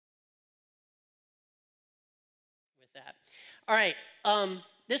with that. All right,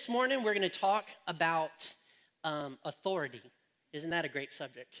 this morning we're going to talk about authority. Isn't that a great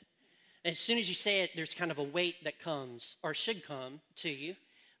subject? As soon as you say it, there's kind of a weight that comes or should come to you.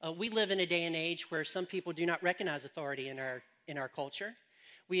 We live in a day and age where some people do not recognize authority in our culture.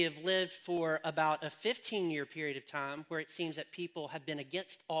 We have lived for about a 15-year period of time where it seems that people have been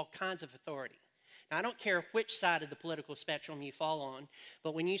against all kinds of authority. Now, I don't care which side of the political spectrum you fall on,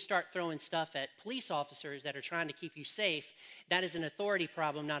 but when you start throwing stuff at police officers that are trying to keep you safe, that is an authority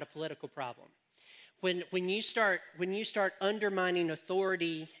problem, not a political problem. When you start undermining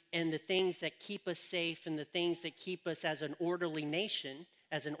authority and the things that keep us safe and the things that keep us as an orderly nation,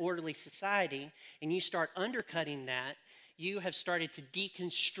 as an orderly society, and you start undercutting that, you have started to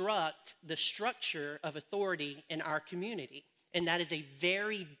deconstruct the structure of authority in our community. And that is a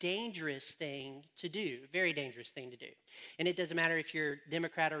very dangerous thing to do, very dangerous thing to do. And it doesn't matter if you're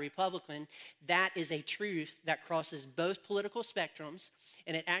Democrat or Republican, that is a truth that crosses both political spectrums,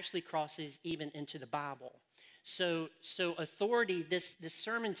 and it actually crosses even into the Bible. So authority, this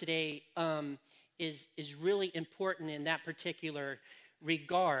sermon today is really important in that particular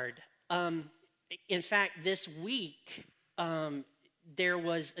regard. In fact, this week, there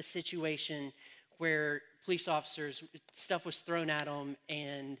was a situation where police officers, stuff was thrown at them,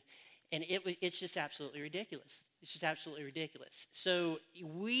 and it's just absolutely ridiculous. It's just absolutely ridiculous. So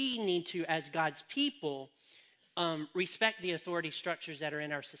we need to, as God's people, respect the authority structures that are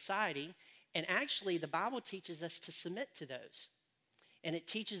in our society, and actually the Bible teaches us to submit to those. And it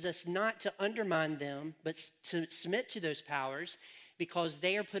teaches us not to undermine them, but to submit to those powers because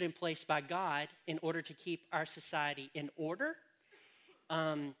they are put in place by God in order to keep our society in order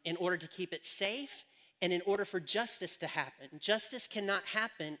to keep it safe, and in order for justice to happen. Justice cannot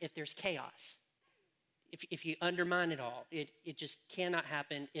happen if there's chaos. If you undermine it all, it just cannot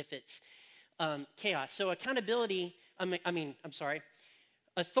happen if it's chaos. So authority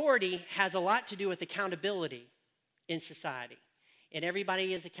has a lot to do with accountability in society. And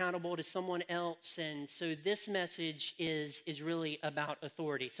everybody is accountable to someone else. And so this message is really about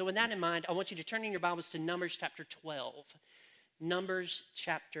authority. So with that in mind, I want you to turn in your Bibles to Numbers chapter 12. Numbers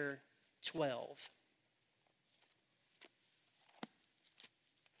chapter 12.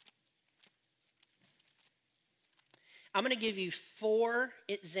 I'm going to give you 4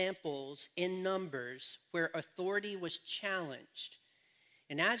 examples in Numbers where authority was challenged.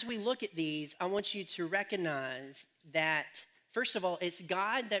 And as we look at these, I want you to recognize that, first of all, it's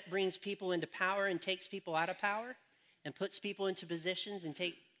God that brings people into power and takes people out of power and puts people into positions and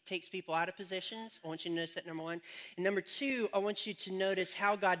takes people out of positions. I want you to notice that, number 1. And number 2, I want you to notice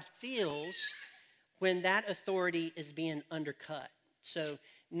how God feels when that authority is being undercut. So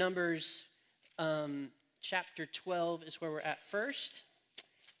Numbers chapter 12 is where we're at first.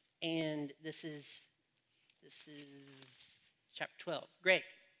 And this is chapter 12. Great.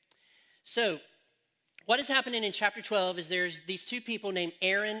 So what is happening in chapter 12 is there's these 2 people named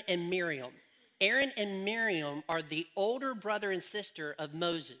Aaron and Miriam. Aaron and Miriam are the older brother and sister of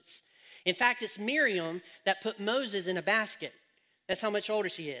Moses. In fact, it's Miriam that put Moses in a basket. That's how much older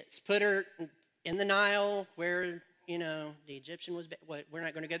she is. Put her in the Nile where, the Egyptian was, we're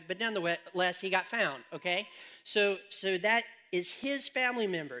not going to go, but nonetheless, he got found, okay? So that is his family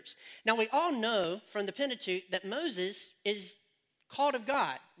members. Now, we all know from the Pentateuch that Moses is called of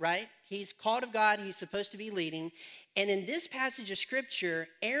God, right? He's called of God. He's supposed to be leading. And in this passage of Scripture,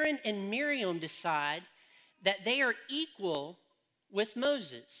 Aaron and Miriam decide that they are equal with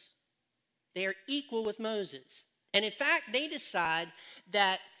Moses. They are equal with Moses. And in fact, they decide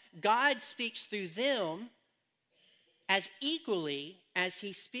that God speaks through them as equally as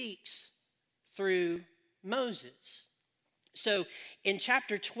he speaks through Moses. So in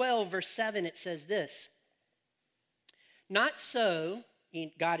chapter 12, verse 7, it says this. Not so,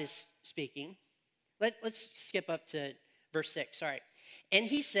 God is speaking. Let's skip up to verse 6, sorry. And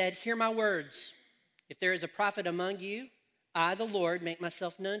he said, hear my words. If there is a prophet among you, I, the Lord, make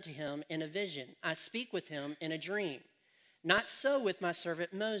myself known to him in a vision. I speak with him in a dream. Not so with my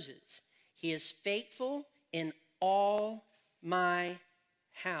servant Moses. He is faithful in all my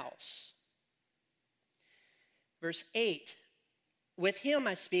house. Verse 8, with him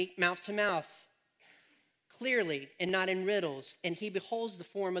I speak mouth to mouth, clearly and not in riddles, and he beholds the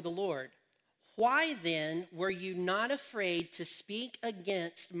form of the Lord. Why then were you not afraid to speak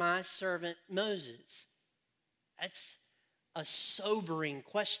against my servant Moses? That's a sobering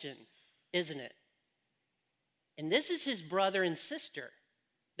question, isn't it? And this is his brother and sister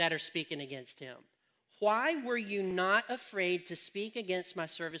that are speaking against him. Why were you not afraid to speak against my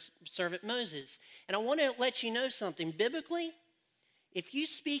servant Moses? And I want to let you know something. Biblically, if you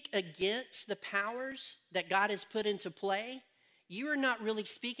speak against the powers that God has put into play, you are not really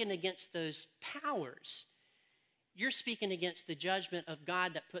speaking against those powers. You're speaking against the judgment of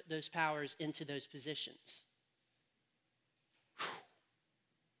God that put those powers into those positions. Whew.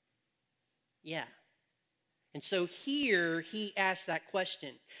 Yeah. And so here he asks that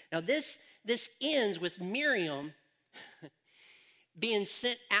question. Now this ends with Miriam being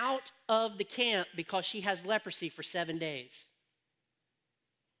sent out of the camp because she has leprosy for 7 days.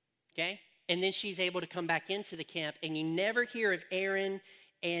 Okay? And then she's able to come back into the camp, and you never hear of Aaron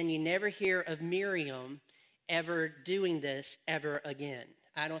and you never hear of Miriam ever doing this ever again.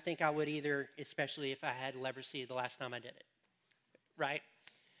 I don't think I would either, especially if I had leprosy the last time I did it. Right?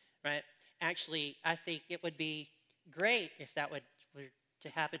 Right? Actually, I think it would be great if that were to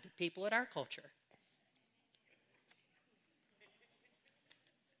happen to people in our culture.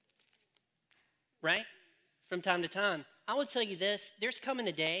 Right? From time to time. I will tell you this, there's coming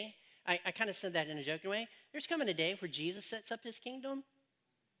a day, I kind of said that in a joking way, there's coming a day where Jesus sets up his kingdom,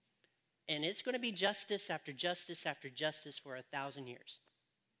 and it's going to be justice after justice after justice for 1,000 years.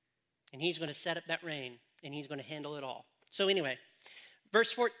 And he's going to set up that reign, and he's going to handle it all. So anyway,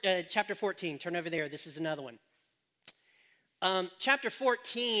 chapter 14, turn over there, this is another one. Chapter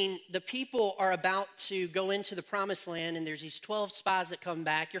 14, the people are about to go into the promised land, and there's these 12 spies that come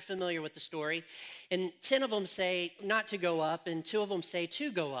back. You're familiar with the story. And 10 of them say not to go up, and 2 of them say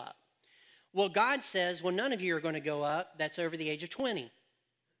to go up. Well, God says, well, none of you are going to go up. That's over the age of 20.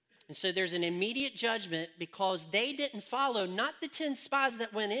 And so there's an immediate judgment because they didn't follow, not the 10 spies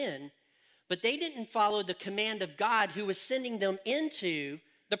that went in, but they didn't follow the command of God who was sending them into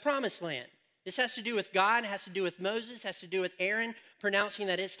the promised land. This has to do with God, has to do with Moses, has to do with Aaron pronouncing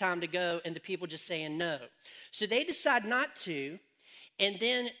that it's time to go and the people just saying no. So they decide not to, and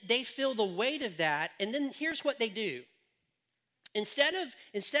then they feel the weight of that, and then here's what they do. Instead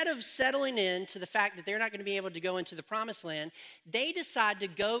of settling in to the fact that they're not going to be able to go into the promised land, they decide to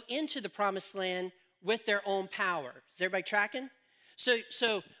go into the promised land with their own power. Is everybody tracking?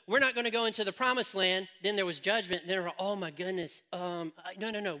 So we're not going to go into the promised land. Then there was judgment. Then we're, oh my goodness,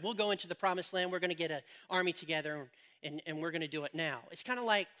 no. We'll go into the promised land. We're going to get an army together, and we're going to do it now. It's kind of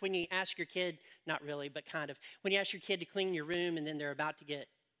like when you ask your kid, not really, but kind of, when you ask your kid to clean your room, and then they're about to get,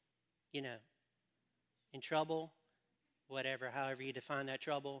 in trouble. Whatever, however you define that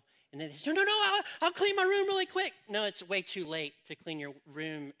trouble. And then they say, no, I'll clean my room really quick. No, it's way too late to clean your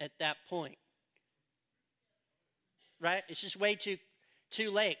room at that point. Right? It's just way too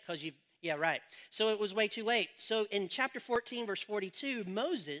late because right. So it was way too late. So in chapter 14, verse 42,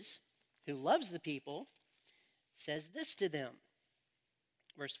 Moses, who loves the people, says this to them.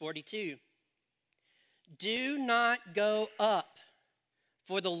 Verse 42, do not go up,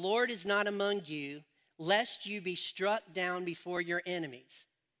 for the Lord is not among you, lest you be struck down before your enemies.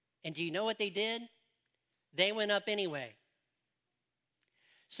 And do you know what they did? They went up anyway.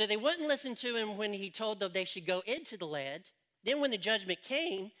 So they wouldn't listen to him when he told them they should go into the land. Then when the judgment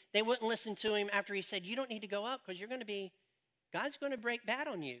came, they wouldn't listen to him after he said, you don't need to go up because God's going to break bad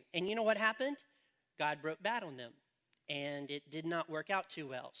on you. And you know what happened? God broke bad on them. And it did not work out too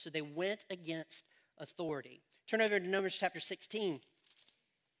well. So they went against authority. Turn over to Numbers chapter 16.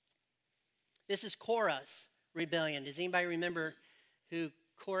 This is Korah's rebellion. Does anybody remember who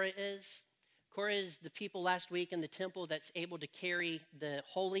Korah is? Korah is the people last week in the temple that's able to carry the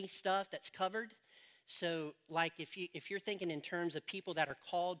holy stuff that's covered. So like if you're thinking in terms of people that are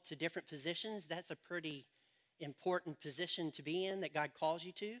called to different positions, that's a pretty important position to be in that God calls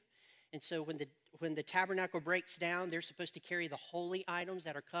you to. And so when the tabernacle breaks down, they're supposed to carry the holy items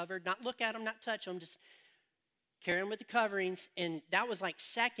that are covered. Not look at them, not touch them, just carry them with the coverings. And that was like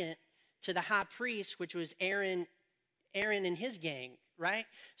second to the high priest, which was Aaron and his gang, right?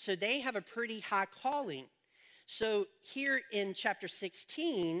 So they have a pretty high calling. So here in chapter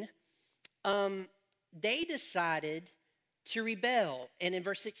 16, they decided to rebel. And in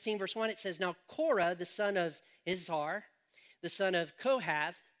verse 16, verse 1, it says, now Korah, the son of Izhar, the son of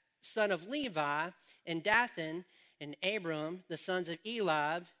Kohath, son of Levi, and Dathan, and Abram, the sons of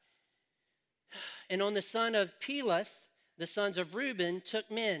Eliab, and on the son of Peleth, the sons of Reuben,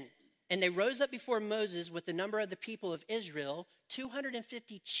 took men. And they rose up before Moses with the number of the people of Israel,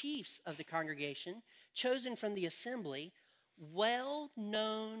 250 chiefs of the congregation, chosen from the assembly,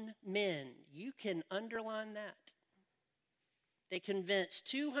 well-known men. You can underline that. They convinced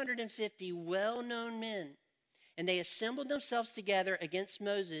 250 well-known men. And they assembled themselves together against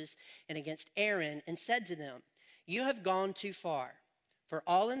Moses and against Aaron and said to them, you have gone too far, for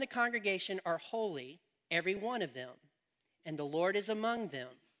all in the congregation are holy, every one of them, and the Lord is among them.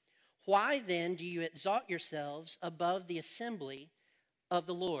 Why then do you exalt yourselves above the assembly of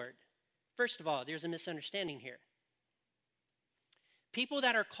the Lord. First of all, there's a misunderstanding here. People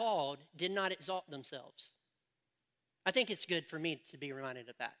that are called did not exalt themselves. I think it's good for me to be reminded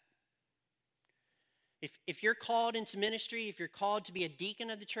of that. If you're called into ministry, if you're called to be a deacon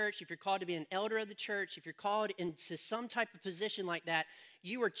of the church, if you're called to be an elder of the church, if you're called into some type of position like that,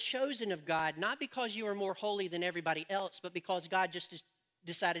 you are chosen of God, not because you are more holy than everybody else, but because God just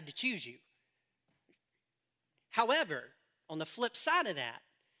decided to choose you. However, on the flip side of that,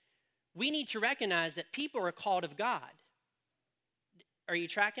 we need to recognize that people are called of God. Are you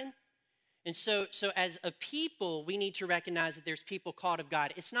tracking? And so as a people, we need to recognize that there's people called of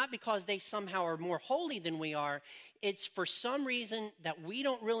God. It's not because they somehow are more holy than we are. It's for some reason that we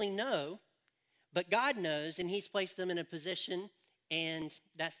don't really know, but God knows, and he's placed them in a position, and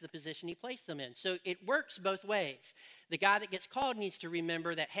that's the position he placed them in. So it works both ways. The guy that gets called needs to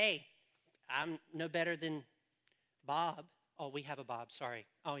remember that, hey, I'm no better than Bob. Oh, we have a Bob, sorry.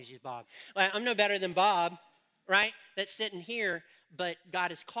 I always use Bob. Well, I'm no better than Bob, right, that's sitting here, but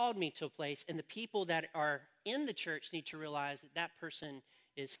God has called me to a place, and the people that are in the church need to realize that that person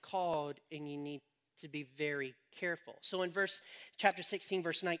is called, and you need to be very careful. So in chapter 16,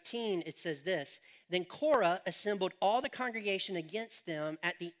 verse 19, it says this, "Then Korah assembled all the congregation against them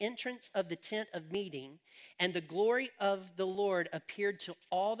at the entrance of the tent of meeting, and the glory of the Lord appeared to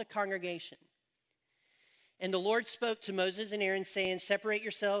all the congregation. And the Lord spoke to Moses and Aaron, saying, 'Separate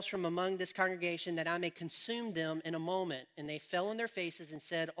yourselves from among this congregation, that I may consume them in a moment.' And they fell on their faces and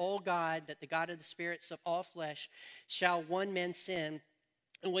said, 'O God, that the God of the spirits of all flesh, shall one man sin?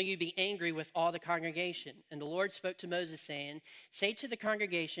 And will you be angry with all the congregation?' And the Lord spoke to Moses, saying, 'Say to the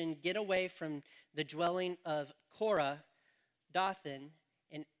congregation, get away from the dwelling of Korah, Dathan,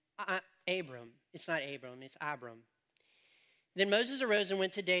 and Abram.'" It's not Abram, it's Abram. "Then Moses arose and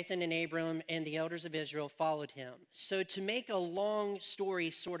went to Dathan and Abiram, and the elders of Israel followed him." So to make a long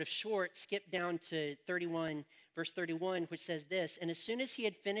story sort of short, skip down to verse 31, which says this, "And as soon as he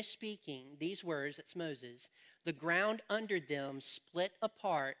had finished speaking these words," that's Moses, "the ground under them split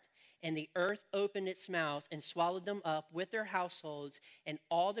apart, and the earth opened its mouth and swallowed them up with their households and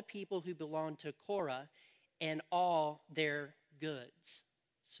all the people who belonged to Korah and all their goods."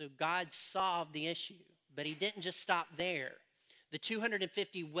 So God solved the issue, but he didn't just stop there. The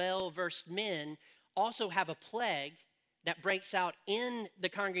 250 well-versed men also have a plague that breaks out in the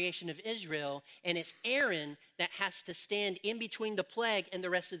congregation of Israel, and it's Aaron that has to stand in between the plague and the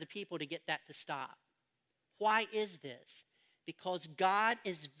rest of the people to get that to stop. Why is this? Because God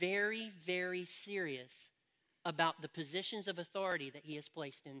is very, very serious about the positions of authority that he has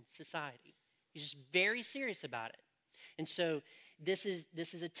placed in society. He's just very serious about it. And so this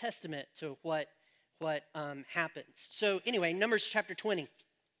is a testament to what happens. So anyway, Numbers chapter 20.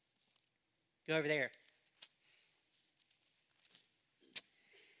 Go over there.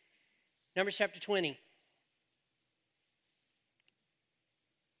 Numbers chapter 20.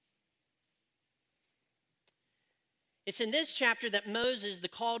 It's in this chapter that Moses, the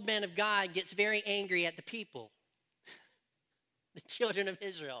called man of God, gets very angry at the people, the children of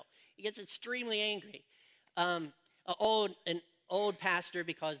Israel. He gets extremely angry. An old pastor,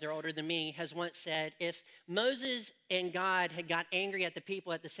 because they're older than me, has once said, if Moses and God had got angry at the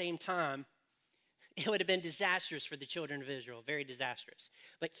people at the same time, it would have been disastrous for the children of Israel, very disastrous.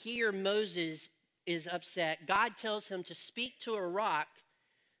 But here Moses is upset. God tells him to speak to a rock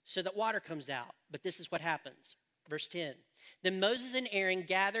so that water comes out. But this is what happens. Verse 10. "Then Moses and Aaron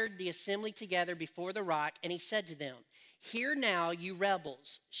gathered the assembly together before the rock, and he said to them, 'Hear now, you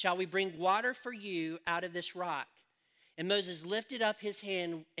rebels, shall we bring water for you out of this rock?' And Moses lifted up his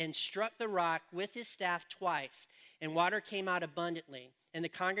hand and struck the rock with his staff twice, and water came out abundantly, and the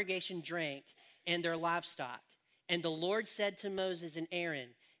congregation drank, and their livestock. And the Lord said to Moses and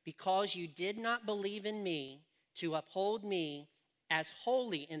Aaron, 'Because you did not believe in me to uphold me as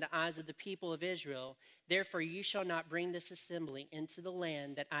holy in the eyes of the people of Israel, therefore you shall not bring this assembly into the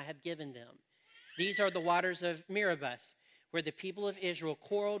land that I have given them. These are the waters of Meribah, where the people of Israel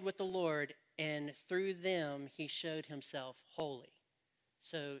quarreled with the Lord, and through them he showed himself holy.'"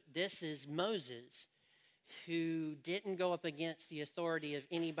 So this is Moses, who didn't go up against the authority of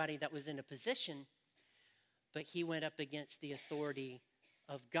anybody that was in a position, but he went up against the authority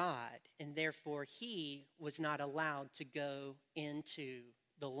of God, and therefore he was not allowed to go into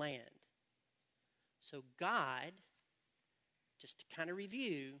the land. So God, just to kind of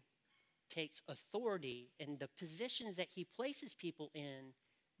review, takes authority and the positions that he places people in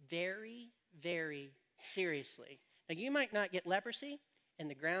very, very seriously. Now, you might not get leprosy, and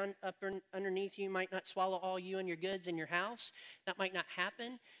the ground up underneath you might not swallow all you and your goods in your house. That might not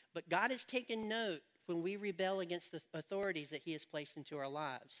happen, but God has taken note when we rebel against the authorities that he has placed into our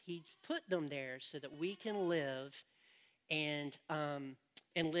lives. He put them there so that we can live and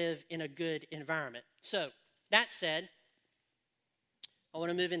live in a good environment. So that said, I want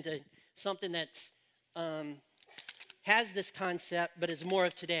to move into something that's has this concept, but is more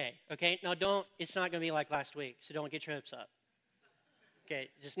of today. Okay, now it's not going to be like last week, so don't get your hopes up. Okay,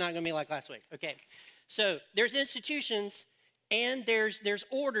 it's just not going to be like last week. Okay, so there's institutions and there's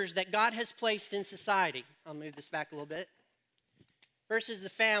orders that God has placed in society. I'll move this back a little bit. First is the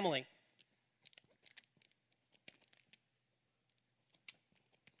family.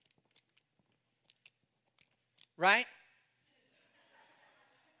 Right?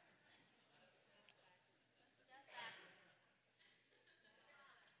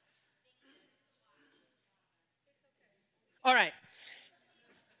 All right.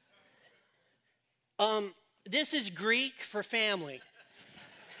 This is Greek for family.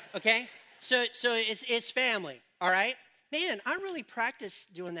 Okay? So it's family. All right? Man, I really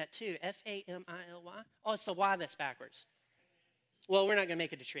practiced doing that too. Family. Oh, it's the Y that's backwards. Well, we're not going to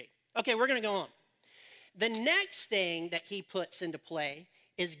make it a tree. Okay, we're going to go on. The next thing that he puts into play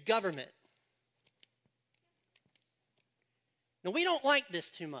is government. Now, we don't like this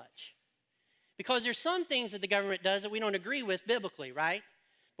too much because there's some things that the government does that we don't agree with biblically, right?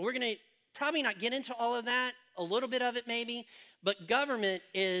 But we're going to probably not get into all of that, a little bit of it maybe, but government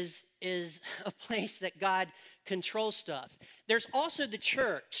is a place that God controls stuff. There's also the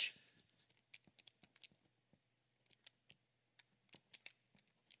church.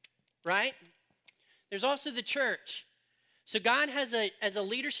 Right? There's also the church. So God has a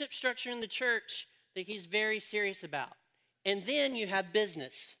leadership structure in the church that he's very serious about. And then you have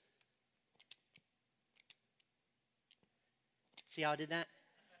business. See how I did that?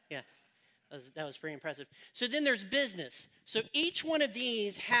 Yeah, that was pretty impressive. So then there's business. So each one of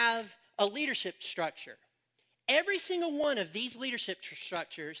these have a leadership structure. Every single one of these leadership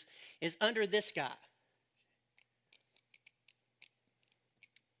structures is under this guy.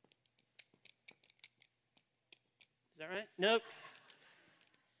 Is that right? Nope.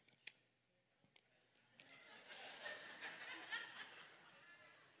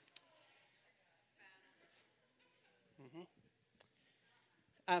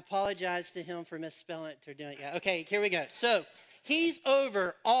 I apologize to him for misspelling it or doing it. Yeah. Okay, here we go. So he's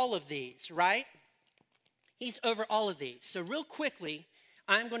over all of these, right? He's over all of these. So real quickly,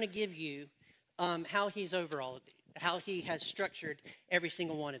 I'm going to give you how he's over all of these, how he has structured every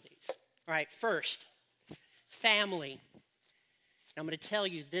single one of these. All right, first, family. I'm going to tell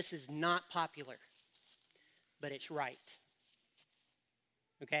you this is not popular, but it's right.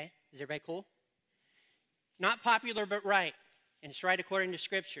 Okay? Is everybody cool? Not popular, but right. And it's right according to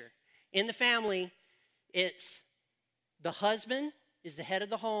Scripture. In the family, it's the husband is the head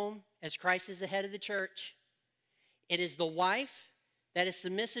of the home, as Christ is the head of the church. It is the wife that is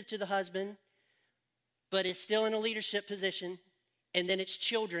submissive to the husband, but is still in a leadership position. And then it's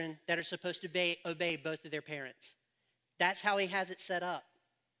children that are supposed to obey both of their parents. That's how he has it set up.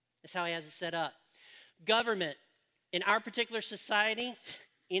 That's how he has it set up. Government. In our particular society,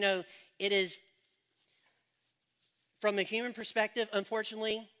 it is, from a human perspective,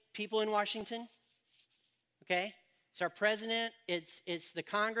 unfortunately, people in Washington, okay? It's our president, it's the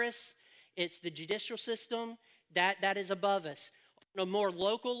Congress, it's the judicial system, that is above us. On a more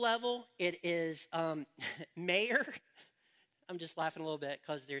local level, it is mayor. I'm just laughing a little bit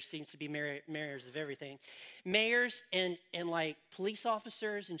because there seems to be mayors of everything. Mayors and like police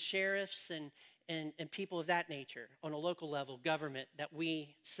officers and sheriffs and people of that nature on a local level, government that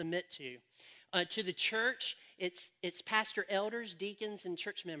we submit to. To the church, it's pastor elders, deacons, and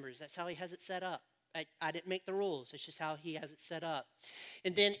church members. That's how he has it set up. I didn't make the rules. It's just how he has it set up.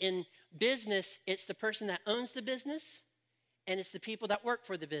 And then in business, it's the person that owns the business, and it's the people that work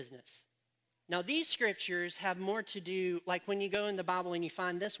for the business. Now, these scriptures have more to do, like when you go in the Bible and you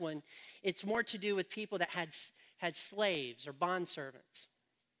find this one, it's more to do with people that had slaves or bondservants.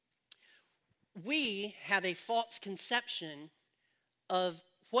 We have a false conception of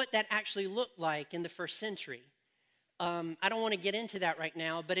what that actually looked like in the first century. I don't want to get into that right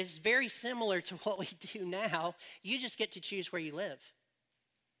now, but it's very similar to what we do now. You just get to choose where you live.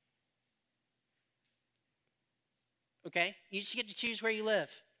 Okay? You just get to choose where you live.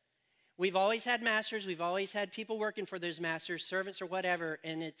 We've always had masters. We've always had people working for those masters, servants or whatever,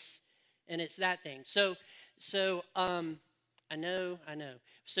 and it's that thing. So I know.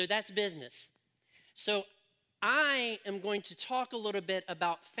 So that's business. So I am going to talk a little bit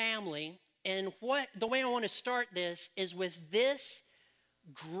about family, and the way I want to start this is with this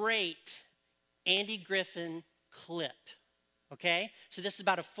great Andy Griffin clip. okay? So this is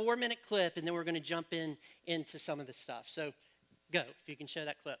about a 4-minute clip, and then we're going to jump into some of the stuff. So go, if you can show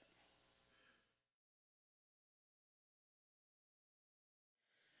that clip.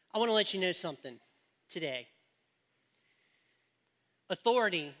 I want to let you know something today.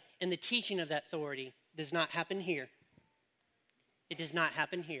 Authority and the teaching of that authority does not happen here. It does not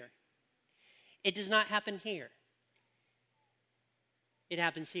happen here. It does not happen here. It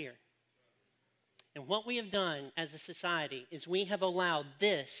happens here. And what we have done as a society is we have allowed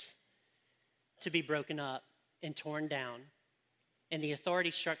this to be broken up and torn down, and the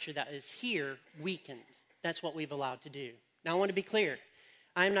authority structure that is here weakened. That's what we've allowed to do. Now, I want to be clear.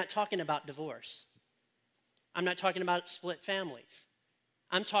 I am not talking about divorce. I'm not talking about split families.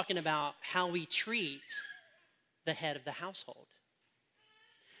 I'm talking about how we treat the head of the household.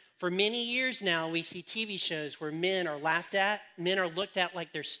 For many years now, we see TV shows where men are laughed at, men are looked at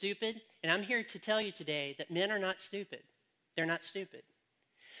like they're stupid, and I'm here to tell you today that men are not stupid. They're not stupid.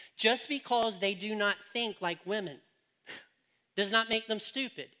 Just because they do not think like women does not make them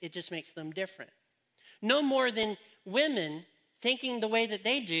stupid. It just makes them different. No more than women thinking the way that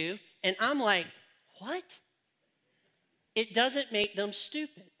they do, and I'm like, what? It doesn't make them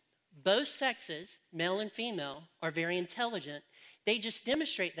stupid. Both sexes, male and female, are very intelligent. They just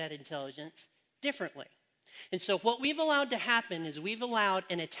demonstrate that intelligence differently. And so what we've allowed to happen is we've allowed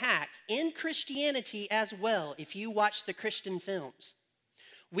an attack in Christianity as well. If you watch the Christian films,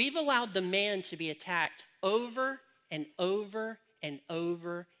 we've allowed the man to be attacked over and over and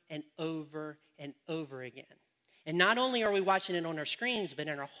over and over and over again. And not only are we watching it on our screens, but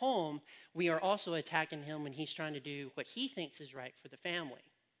in our home, we are also attacking him when he's trying to do what he thinks is right for the family.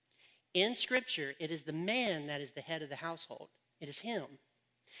 In Scripture, it is the man that is the head of the household. It is him.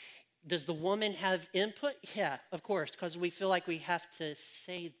 Does the woman have input? Yeah, of course, because we feel like we have to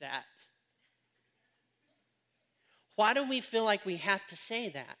say that. Why do we feel like we have to say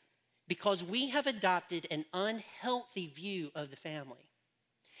that? Because we have adopted an unhealthy view of the family.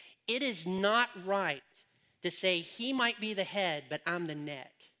 It is not right to say he might be the head, but I'm the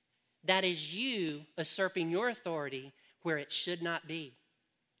neck. That is you usurping your authority where it should not be.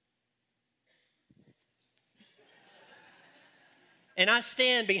 And I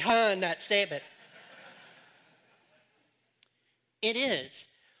stand behind that statement. It is.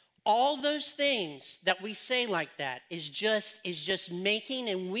 All those things that we say like that is just making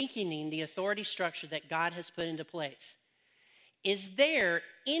and weakening the authority structure that God has put into place. Is there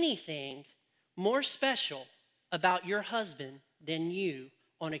anything more special about your husband than you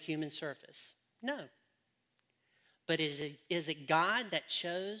on a human surface? No. But is it God that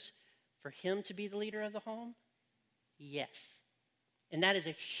chose for him to be the leader of the home? Yes. And that is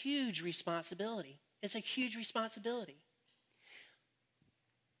a huge responsibility. It's a huge responsibility.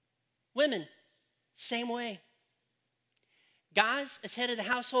 Women, same way. Guys, as head of the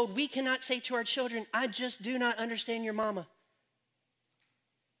household, we cannot say to our children, I just do not understand your mama.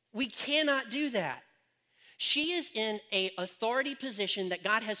 We cannot do that. She is in an authority position that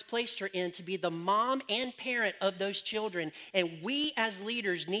God has placed her in to be the mom and parent of those children. And we as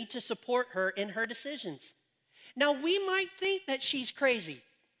leaders need to support her in her decisions. Now, we might think that she's crazy.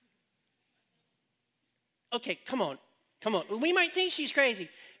 Okay, come on. We might think she's crazy.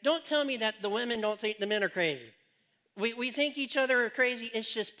 Don't tell me that the women don't think the men are crazy. We think each other are crazy.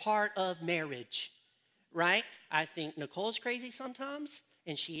 It's just part of marriage, right? I think Nicole's crazy sometimes,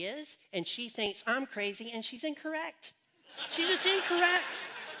 and she is, and she thinks I'm crazy, and she's incorrect. She's just incorrect,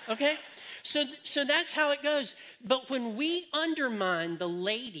 okay? So that's how it goes. But when we undermine the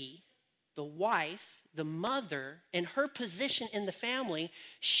lady, the wife, the mother, and her position in the family,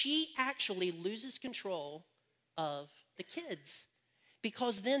 she actually loses control of the kids.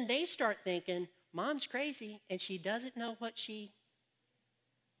 Because then they start thinking, mom's crazy, and she doesn't know what she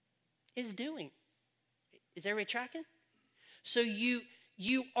is doing. Is everybody tracking? So you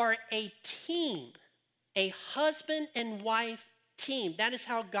are a team, a husband and wife team. That is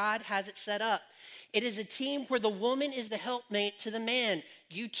how God has it set up. It is a team where the woman is the helpmate to the man.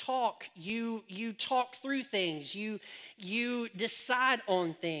 You talk through things, you decide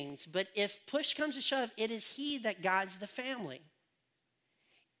on things. But if push comes to shove, it is he that guides the family.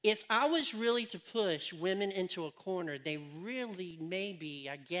 If I was really to push women into a corner, they really maybe,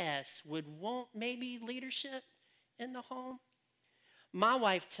 I guess, would want maybe leadership in the home. My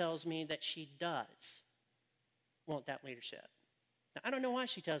wife tells me that she does want that leadership. Now, I don't know why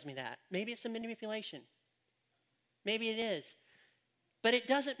she tells me that. Maybe it's a manipulation. Maybe it is. But it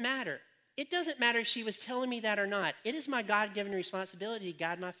doesn't matter. It doesn't matter if she was telling me that or not. It is my God-given responsibility to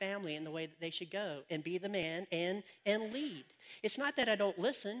guide my family in the way that they should go and be the man and lead. It's not that I don't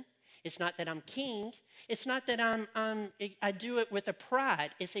listen. It's not that I'm king. It's not that I do it with a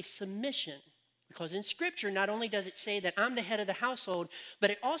pride. It's a submission. Because in Scripture, not only does it say that I'm the head of the household, but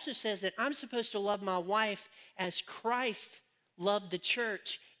it also says that I'm supposed to love my wife as Christ loved the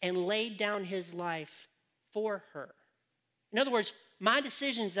church and laid down his life for her. In other words, my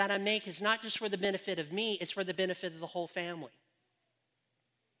decisions that I make is not just for the benefit of me, it's for the benefit of the whole family.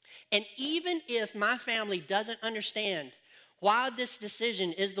 And even if my family doesn't understand why this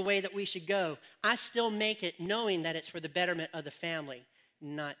decision is the way that we should go, I still make it knowing that it's for the betterment of the family,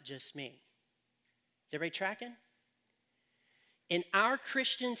 not just me. Is everybody tracking? In our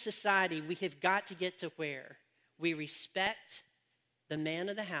Christian society, we have got to get to where we respect the man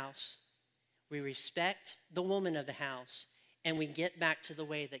of the house, we respect the woman of the house, and we get back to the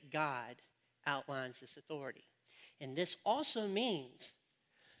way that God outlines this authority. And this also means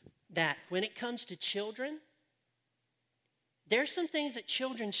that when it comes to children, there's some things that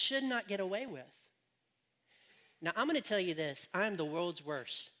children should not get away with. Now, I'm going to tell you this. I am the world's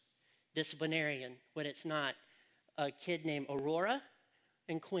worst disciplinarian when it's not a kid named Aurora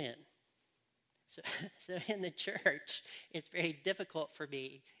and Quinn. So in the church, it's very difficult for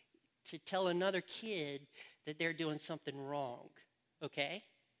me to tell another kid that they're doing something wrong, okay?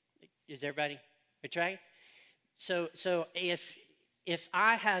 Is everybody right? So if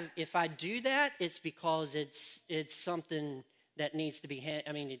I do that, it's because it's something that needs to be,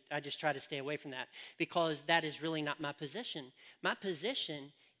 I just try to stay away from that because that is really not my position. My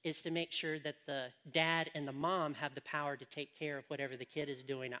position is to make sure that the dad and the mom have the power to take care of whatever the kid is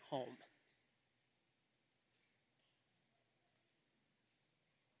doing at home.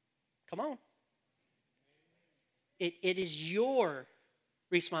 Come on. It is your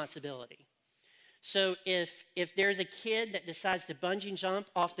responsibility. So if there's a kid that decides to bungee jump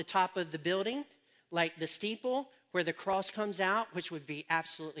off the top of the building, like the steeple where the cross comes out, which would be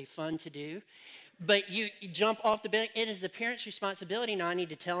absolutely fun to do, but you jump off the building, it is the parent's responsibility. Now, I need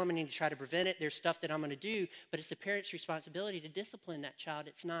to tell them, I need to try to prevent it. There's stuff that I'm going to do, but it's the parent's responsibility to discipline that child.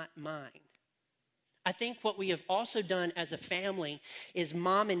 It's not mine. I think what we have also done as a family is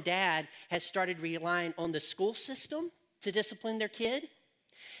mom and dad has started relying on the school system to discipline their kid.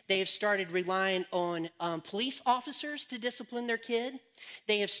 They have started relying on police officers to discipline their kid.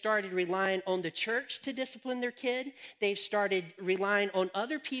 They have started relying on the church to discipline their kid. They've started relying on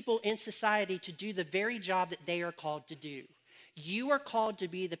other people in society to do the very job that they are called to do. You are called to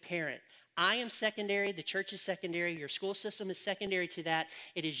be the parent. I am secondary, the church is secondary, your school system is secondary to that.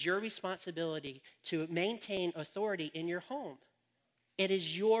 It is your responsibility to maintain authority in your home. It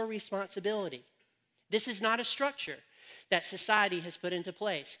is your responsibility. This is not a structure that society has put into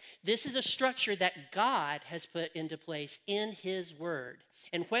place. This is a structure that God has put into place in His Word.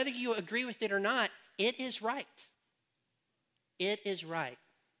 And whether you agree with it or not, it is right. It is right.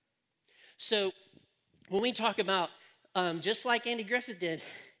 So when we talk about, just like Andy Griffith did,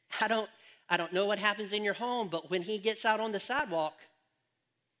 I don't know what happens in your home, but when he gets out on the sidewalk,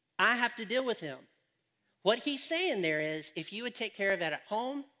 I have to deal with him. What he's saying there is, if you would take care of it at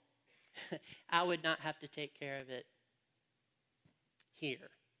home, I would not have to take care of it here.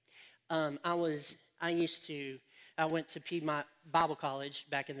 I went to Piedmont Bible College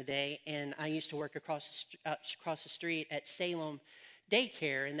back in the day, and I used to work across the street at Salem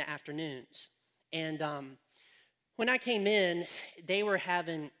Daycare in the afternoons. And when I came in, they were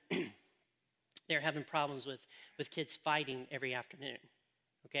having problems with kids fighting every afternoon,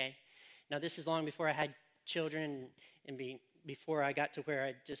 okay? Now, this is long before I had children and before I got to where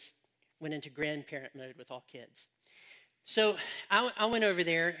I just went into grandparent mode with all kids. So I went over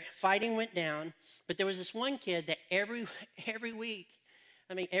there, fighting went down, but there was this one kid that every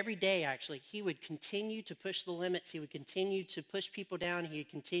day actually, he would continue to push the limits, he would continue to push people down, he would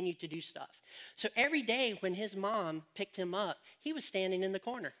continue to do stuff. So every day when his mom picked him up, he was standing in the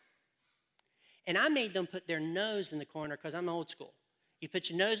corner. And I made them put their nose in the corner because I'm old school. You put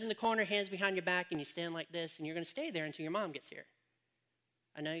your nose in the corner, hands behind your back, and you stand like this, and you're going to stay there until your mom gets here.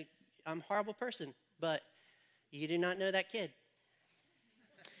 I know I'm a horrible person, but you do not know that kid.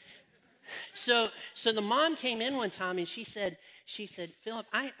 So the mom came in one time, and she said, Philip,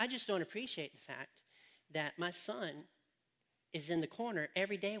 I just don't appreciate the fact that my son is in the corner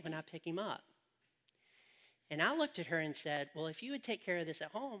every day when I pick him up. And I looked at her and said, well, if you would take care of this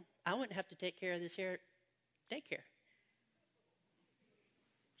at home, I wouldn't have to take care of this here at daycare.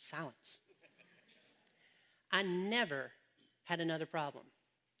 Silence. I never had another problem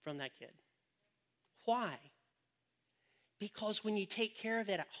from that kid. Why? Because when you take care of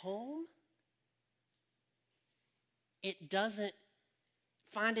it at home, it doesn't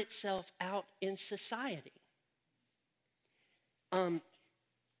find itself out in society.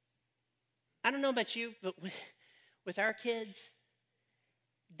 I don't know about you, but with our kids,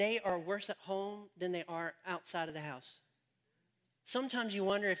 they are worse at home than they are outside of the house. Sometimes you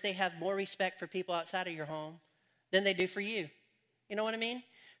wonder if they have more respect for people outside of your home than they do for you. You know what I mean?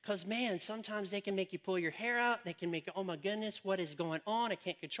 Because, man, sometimes they can make you pull your hair out. They can make, oh, my goodness, what is going on? I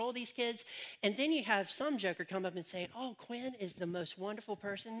can't control these kids. And then you have some joker come up and say, oh, Quinn is the most wonderful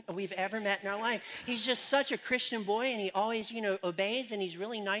person we've ever met in our life. He's just such a Christian boy, and he always, obeys, and he's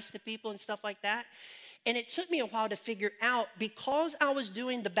really nice to people and stuff like that. And it took me a while to figure out, because I was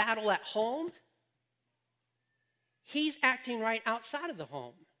doing the battle at home, he's acting right outside of the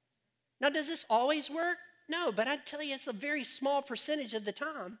home. Now, does this always work? No, but I tell you, it's a very small percentage of the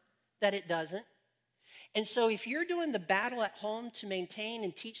time that it doesn't. And so if you're doing the battle at home to maintain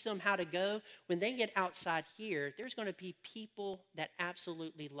and teach them how to go, when they get outside here, there's going to be people that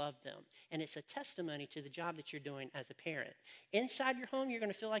absolutely love them. And it's a testimony to the job that you're doing as a parent. Inside your home, you're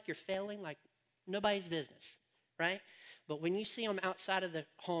going to feel like you're failing like nobody's business, right? But when you see them outside of the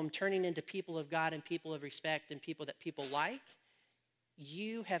home turning into people of God and people of respect and people that people like,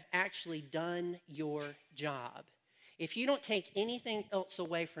 you have actually done your job. If you don't take anything else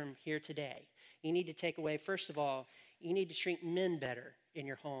away from here today, you need to take away, first of all, you need to treat men better in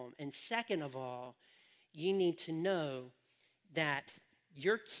your home. And second of all, you need to know that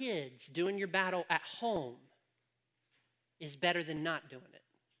your kids doing your battle at home is better than not doing it.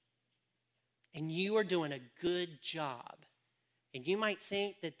 And you are doing a good job. And you might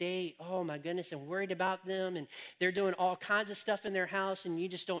think that they, oh my goodness, I'm worried about them, and they're doing all kinds of stuff in their house, and you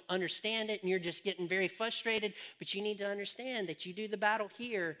just don't understand it, and you're just getting very frustrated. But you need to understand that you do the battle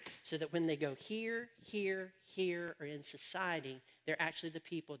here so that when they go here, or in society, they're actually the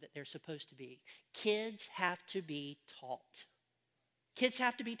people that they're supposed to be. Kids have to be taught. Kids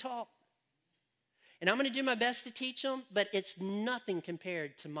have to be taught. And I'm going to do my best to teach them, but it's nothing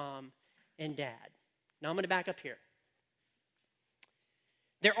compared to mom and dad. Now I'm going to back up here.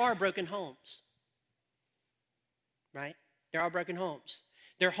 There are broken homes, right? There are broken homes.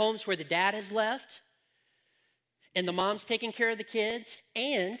 There are homes where the dad has left and the mom's taking care of the kids,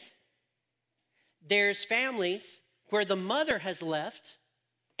 and there's families where the mother has left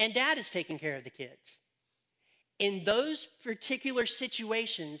and dad is taking care of the kids. In those particular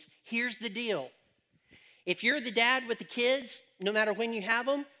situations, here's the deal. If you're the dad with the kids, no matter when you have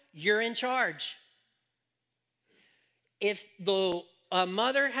them, you're in charge. If the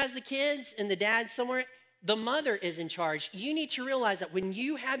mother has the kids and the dad's somewhere, the mother is in charge. You need to realize that when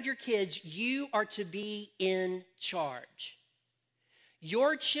you have your kids, you are to be in charge.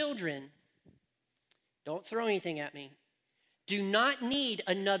 Your children, don't throw anything at me, do not need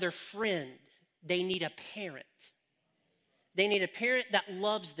another friend. They need a parent. They need a parent that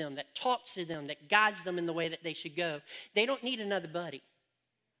loves them, that talks to them, that guides them in the way that they should go. They don't need another buddy.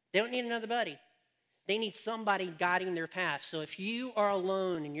 They don't need another buddy. They need somebody guiding their path. So if you are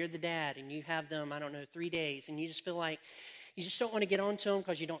alone and you're the dad and you have them, 3 days, and you just feel like you just don't want to get on to them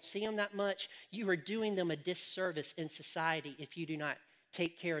because you don't see them that much, you are doing them a disservice in society if you do not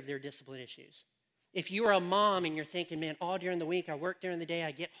take care of their discipline issues. If you are a mom and you're thinking, man, all during the week, I work during the day,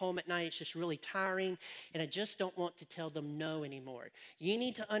 I get home at night, it's just really tiring, and I just don't want to tell them no anymore. You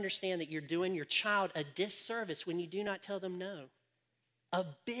need to understand that you're doing your child a disservice when you do not tell them no. A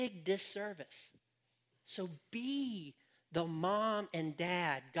big disservice. So be the mom and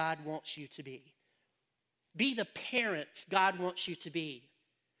dad God wants you to be. Be the parents God wants you to be.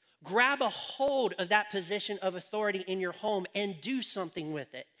 Grab a hold of that position of authority in your home and do something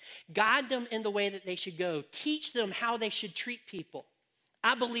with it. Guide them in the way that they should go. Teach them how they should treat people.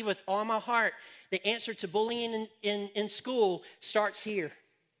 I believe with all my heart the answer to bullying in school starts here.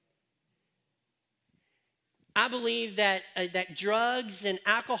 I believe that drugs and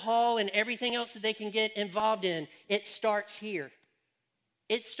alcohol and everything else that they can get involved in, it starts here.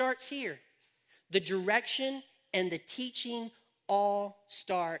 It starts here. The direction and the teaching all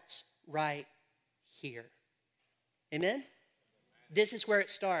starts right here. Amen? This is where it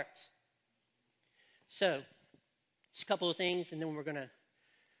starts. So, just a couple of things, and then we're gonna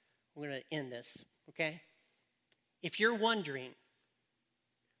end this, okay? If you're wondering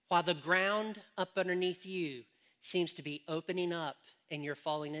why the ground up underneath you seems to be opening up and you're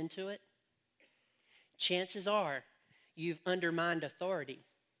falling into it, chances are you've undermined authority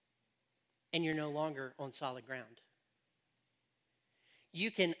and you're no longer on solid ground. You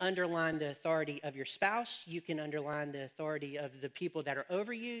can underline the authority of your spouse. You can underline the authority of the people that are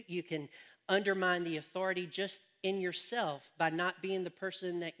over you. You can undermine the authority just in yourself by not being the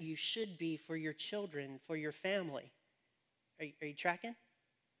person that you should be for your children, for your family. Are you tracking?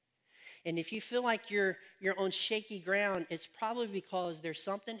 And if you feel like you're on shaky ground, it's probably because there's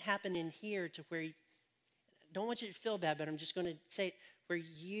something happening here to where don't want you to feel bad, but I'm just going to say where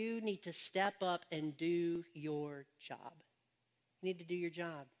you need to step up and do your job. You need to do your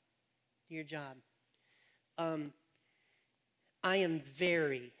job. Do your job. I am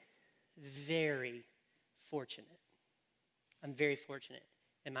very, very fortunate. I'm very fortunate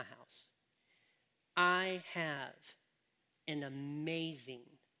in my house. I have an amazing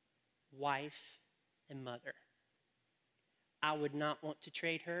wife and mother. I would not want to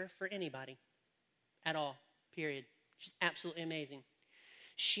trade her for anybody at all, period. She's absolutely amazing.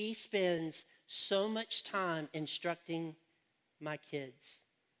 She spends so much time instructing my kids.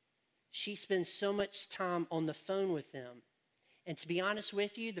 She spends so much time on the phone with them. And to be honest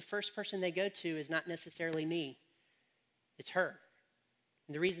with you, the first person they go to is not necessarily me. It's her.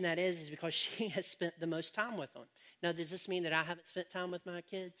 And the reason that is because she has spent the most time with them. Now, does this mean that I haven't spent time with my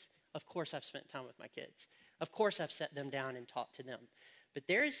kids? Of course I've spent time with my kids. Of course I've sat them down and talked to them. But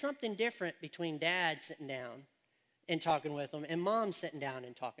there is something different between dad sitting down and talking with them and mom sitting down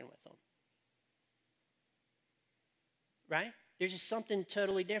and talking with them. Right? There's just something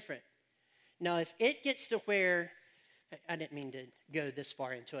totally different. Now, if it gets to where, I didn't mean to go this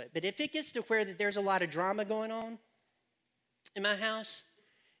far into it, but if it gets to where that there's a lot of drama going on in my house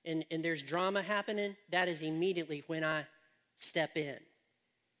and there's drama happening, that is immediately when I step in.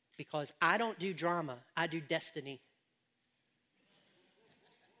 Because I don't do drama, I do destiny.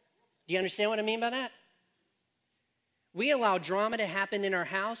 Do you understand what I mean by that? We allow drama to happen in our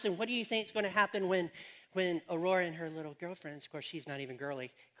house, and what do you think is going to happen when Aurora and her little girlfriends, of course she's not even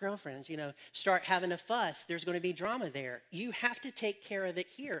girly, girlfriends, start having a fuss? There's going to be drama there. You have to take care of it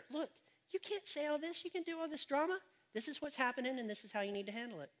here. Look, you can't say all this. You can do all this drama. This is what's happening, and this is how you need to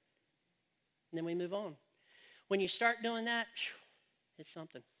handle it. And then we move on. When you start doing that, it's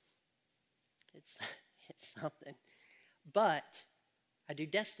something. It's something. But I do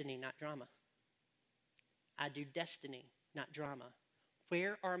destiny, not drama. I do destiny, not drama.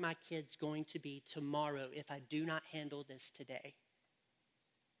 Where are my kids going to be tomorrow if I do not handle this today?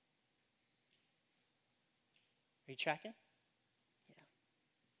 Are you tracking? Yeah.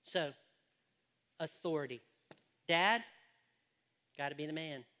 So, authority. Dad, got to be the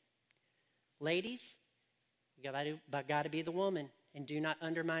man. Ladies, you got to be the woman. And do not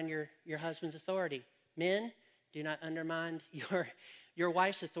undermine your husband's authority. Men, do not undermine your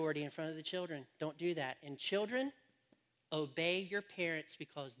wife's authority in front of the children. Don't do that. And children, obey your parents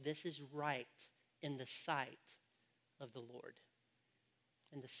because this is right in the sight of the Lord.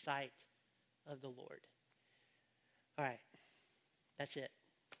 In the sight of the Lord. All right. That's it.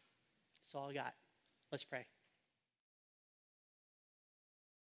 That's all I got. Let's pray.